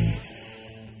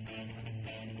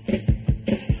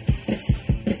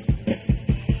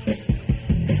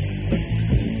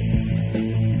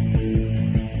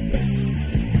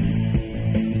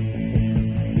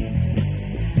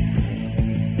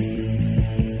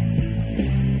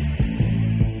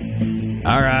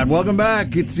 All right, welcome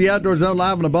back. It's the Outdoor Zone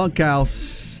live in the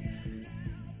Bunkhouse.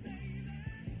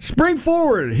 Spring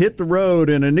forward, hit the road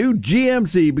in a new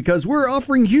GMC because we're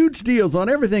offering huge deals on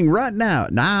everything right now.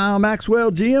 Now,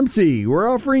 Maxwell GMC, we're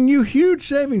offering you huge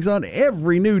savings on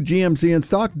every new GMC in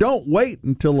stock. Don't wait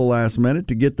until the last minute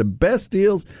to get the best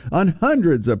deals on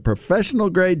hundreds of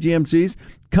professional-grade GMCs.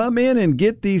 Come in and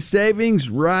get these savings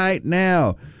right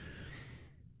now.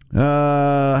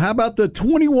 How about the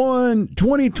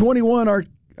 2021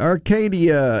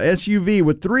 Arcadia SUV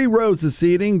with 3 rows of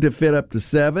seating to fit up to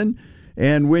 7?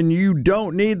 And when you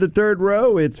don't need the third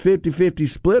row, its 50-50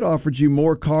 split offers you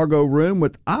more cargo room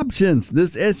with options.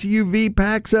 This SUV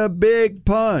packs a big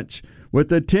punch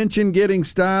with attention-getting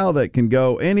style that can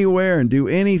go anywhere and do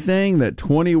anything that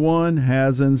 21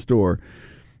 has in store.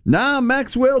 Now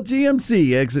Maxwell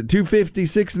GMC, exit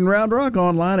 256 in Round Rock,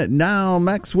 online at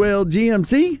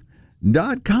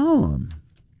nowmaxwellgmc.com.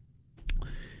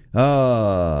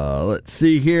 Let's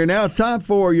see here. Now it's time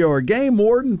for your Game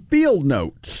Warden Field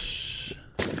Notes.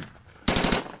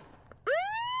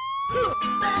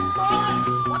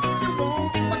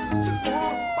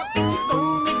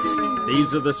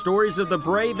 These are the stories of the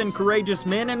brave and courageous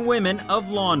men and women of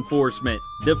law enforcement,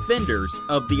 defenders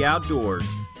of the outdoors.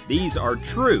 These are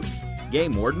true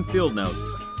Game Warden Field Notes.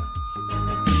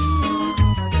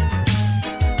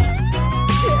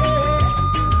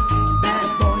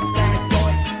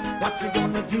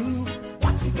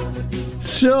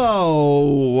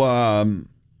 So,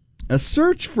 a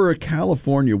search for a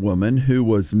California woman who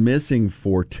was missing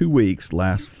for 2 weeks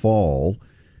last fall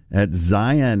at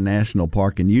Zion National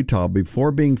Park in Utah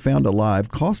before being found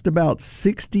alive cost about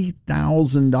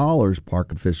 $60,000,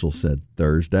 park officials said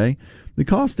Thursday. The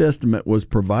cost estimate was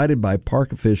provided by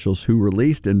park officials who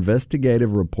released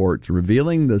investigative reports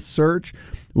revealing the search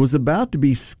was about to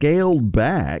be scaled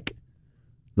back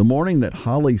the morning that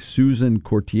Holly Susan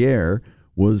Courtier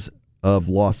of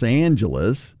Los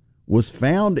Angeles was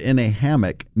found in a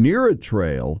hammock near a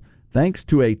trail thanks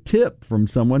to a tip from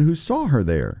someone who saw her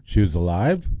there. She was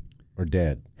alive or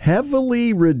dead?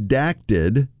 Heavily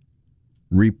redacted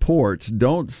reports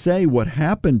don't say what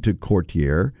happened to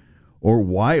Courtier or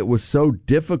why it was so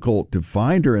difficult to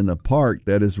find her in the park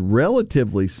that is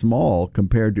relatively small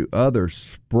compared to other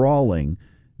sprawling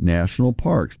national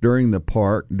parks. During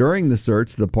the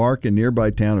search, the park and nearby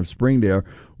town of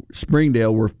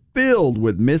Springdale were filled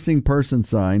with missing person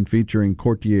signs featuring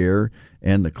Courtier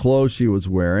and the clothes she was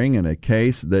wearing in a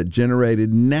case that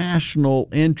generated national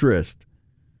interest.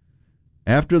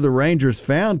 After the Rangers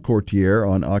found Courtier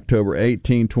on October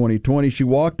 18, 2020, she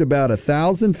walked about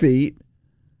 1,000 feet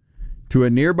to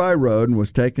a nearby road and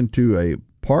was taken to a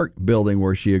park building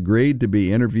where she agreed to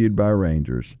be interviewed by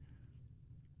Rangers.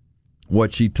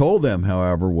 What she told them,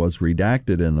 however, was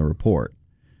redacted in the report.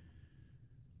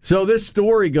 So this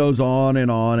story goes on and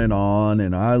on and on,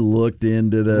 and I looked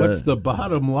into What's the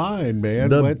bottom line, man?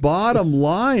 The bottom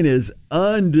line is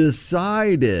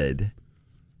undecided.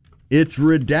 It's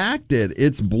redacted.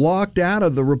 It's blocked out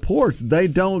of the reports. They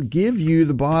don't give you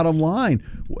the bottom line.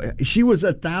 She was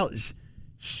 1,000.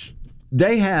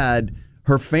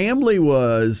 Her family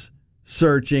was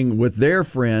searching with their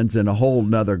friends and a whole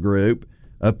nother group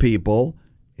of people,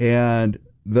 and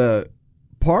the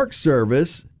Park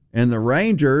Service and the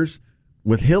Rangers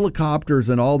with helicopters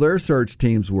and all their search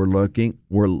teams were looking,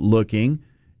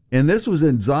 and this was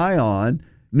in Zion.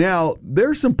 Now,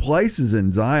 there's some places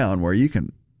in Zion where you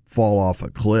can fall off a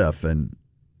cliff, and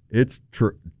it's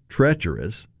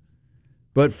treacherous.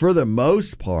 But for the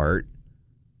most part,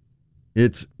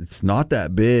 it's not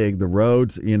that big. The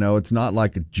roads, it's not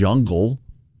like a jungle.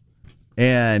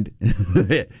 And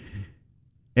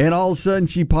and all of a sudden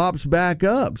she pops back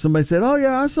up. Somebody said, "Oh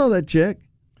yeah, I saw that chick.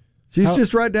 She's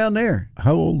just right down there."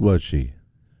 How old was she?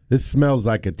 This smells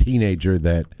like a teenager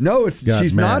that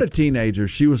she's not a teenager.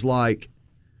 She was like,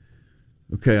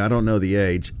 okay, I don't know the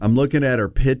age. I'm looking at her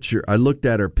picture. I looked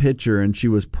at her picture, and she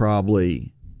was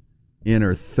probably in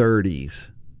her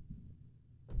 30s.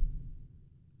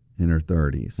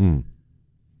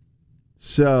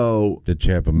 So, did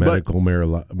she have a medical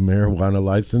marijuana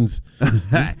license?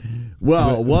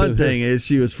 Well, one thing is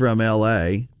she was from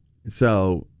L.A.,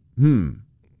 so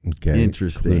okay,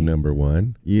 interesting. Clue number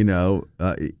one.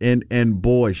 And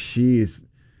boy, she's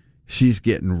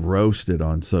getting roasted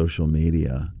on social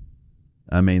media.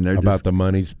 I mean, they're about the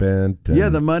money spent. Yeah,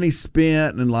 the money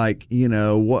spent, and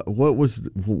what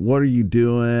are you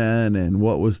doing, and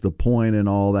what was the point, and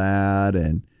all that,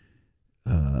 and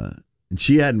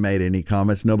she hadn't made any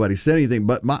comments. Nobody said anything.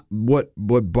 But what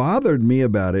bothered me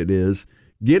about it is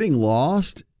getting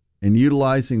lost and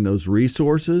utilizing those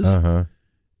resources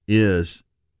is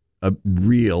a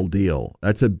real deal.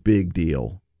 That's a big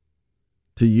deal.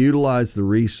 To utilize the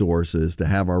resources, to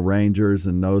have our Rangers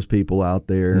and those people out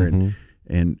there, and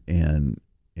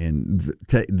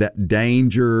that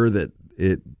danger that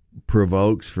it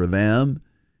provokes for them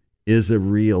is a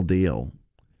real deal.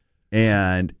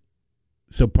 And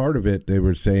so part of it, they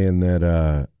were saying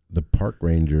that the park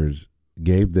rangers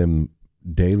gave them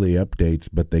daily updates,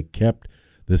 but they kept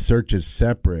the searches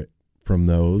separate from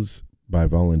those by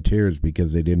volunteers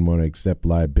because they didn't want to accept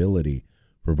liability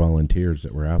for volunteers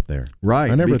that were out there. Right.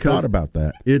 I never because thought about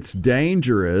that. It's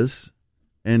dangerous.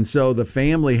 And so the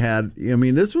family had, I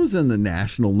mean, this was in the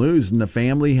national news, and the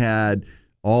family had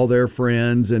all their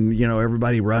friends, and, you know,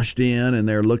 everybody rushed in, and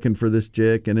they're looking for this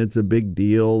chick, and it's a big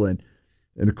deal. And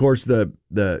of course, the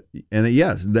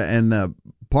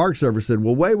Park Service said,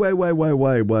 well,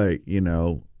 wait, you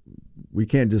know, we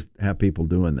can't just have people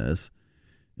doing this.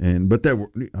 But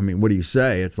what do you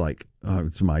say? It's like,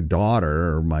 it's my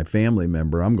daughter or my family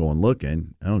member. I'm going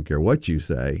looking. I don't care what you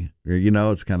say. You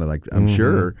know, it's kind of like, I'm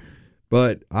sure.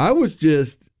 But I was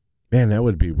just. Man, that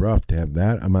would be rough to have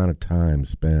that amount of time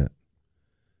spent.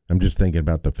 I'm just thinking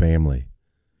about the family,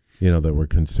 you know, that were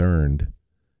concerned.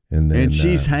 And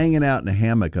she's hanging out in a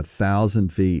hammock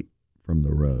 1,000 feet from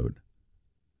the road.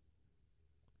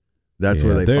 That's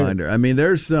where they find her. I mean,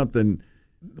 there's something.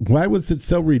 Why was it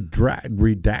so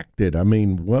redacted? I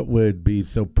mean, what would be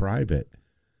so private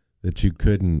that you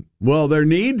couldn't? Well, there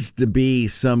needs to be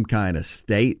some kind of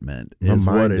statement is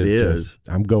what it is.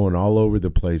 I'm going all over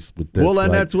the place with this. Well,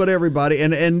 and that's what everybody,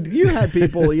 and you had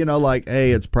people, you know, like,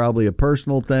 hey, it's probably a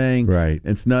personal thing. Right.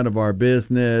 It's none of our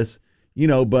business, you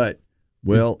know, but,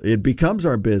 well, it becomes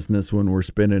our business when we're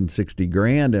spending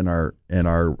 $60,000 and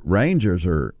our Rangers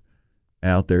are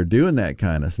out there doing that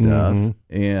kind of stuff. Mm-hmm.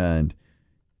 And,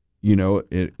 you know,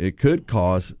 it could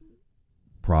cause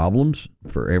problems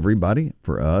for everybody,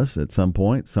 for us at some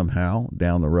point, somehow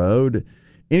down the road.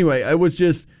 Anyway, it was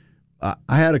just, I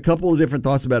had a couple of different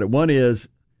thoughts about it. One is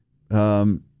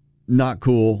not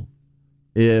cool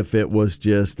if it was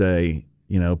just a,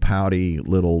 you know, pouty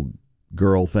little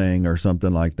girl thing or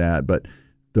something like that. But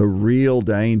the real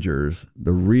dangers,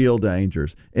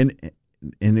 and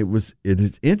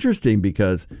it's interesting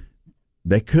because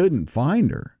they couldn't find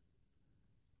her.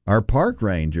 Our park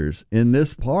rangers in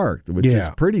this park, which is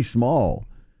pretty small,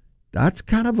 that's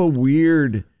kind of a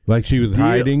weird. Like she was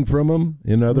hiding from them,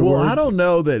 in other words? Well, I don't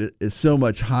know that it's so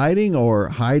much hiding or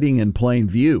hiding in plain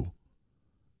view.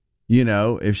 You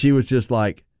know, if she was just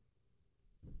like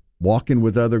walking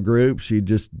with other groups, she'd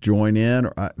just join in.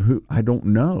 Or I don't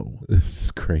know. This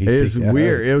is crazy. It's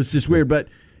weird. It was just weird. But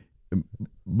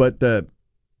the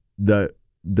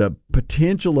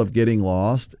potential of getting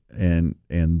lost and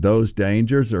those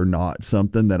dangers are not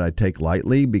something that I take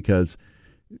lightly, because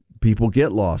people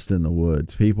get lost in the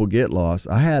woods. People get lost.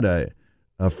 I had a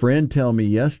friend tell me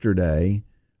yesterday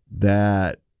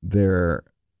that a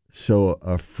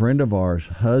friend of ours'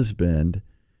 husband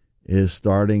is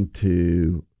starting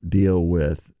to deal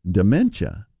with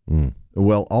dementia.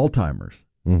 Well, Alzheimer's.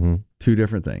 Mm-hmm. Two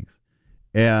different things.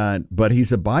 But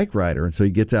he's a bike rider, and so he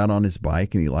gets out on his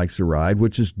bike and he likes to ride,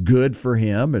 which is good for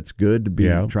him. It's good to be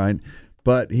trying.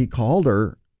 But he called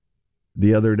her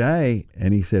the other day,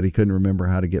 and he said he couldn't remember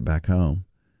how to get back home.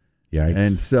 Yikes.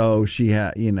 And so she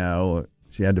had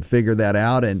to figure that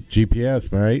out. And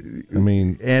GPS, right? I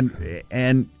mean,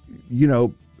 and you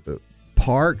know,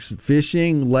 parks,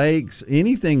 fishing, lakes,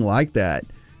 anything like that.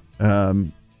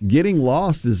 Getting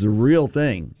lost is a real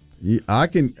thing.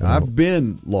 I've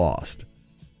been lost.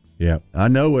 Yeah, I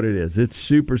know what it is. It's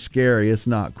super scary. It's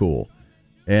not cool.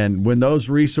 And when those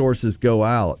resources go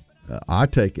out, I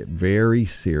take it very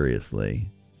seriously.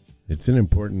 It's an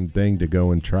important thing to go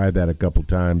and try that a couple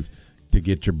times to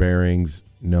get your bearings,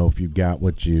 know if you've got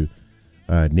what you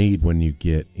need when you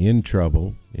get in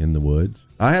trouble in the woods.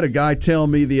 I had a guy tell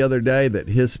me the other day that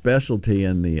his specialty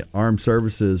in the armed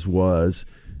services was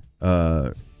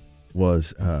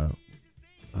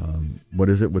what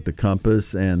is it with the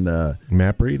compass and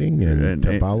map reading and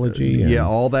topology? Yeah,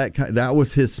 all that. That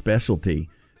was his specialty.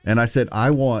 And I said,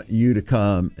 I want you to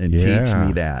come and teach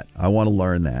me that. I want to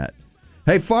learn that.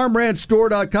 Hey,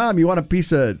 farmranchstore.com. You want a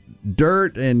piece of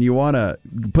dirt and you want to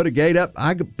put a gate up?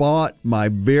 I bought my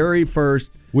very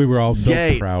first We were all so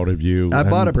gate. proud of you. I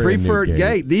bought a preferred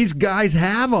gate. These guys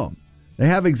have them. They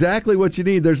have exactly what you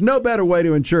need. There's no better way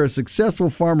to ensure a successful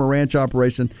farm or ranch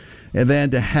operation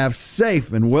than to have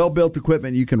safe and well-built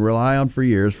equipment you can rely on for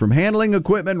years. From handling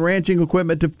equipment and ranching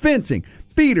equipment to fencing,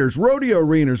 feeders, rodeo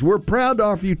arenas, we're proud to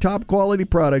offer you top-quality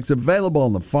products available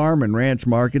on the farm and ranch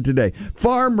market today.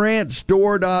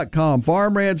 FarmRanchStore.com.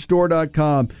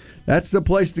 FarmRanchStore.com. That's the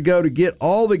place to go to get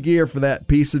all the gear for that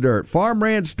piece of dirt.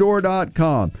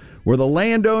 FarmRanchStore.com, where the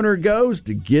landowner goes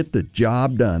to get the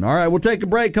job done. All right, we'll take a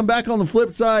break. Come back on the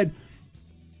flip side.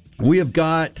 We have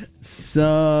got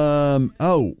some...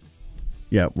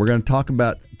 we're going to talk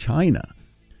about China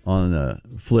on the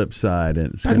flip side,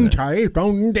 and it's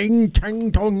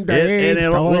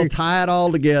We'll tie it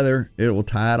all together. It will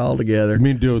tie it all together. You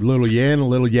mean do a little yin, a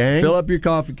little yang? Fill up your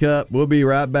coffee cup. We'll be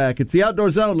right back. It's the Outdoor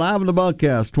Zone live in the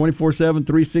Bunkhouse, 24/7,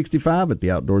 365 at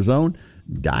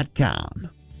theoutdoorzone.com.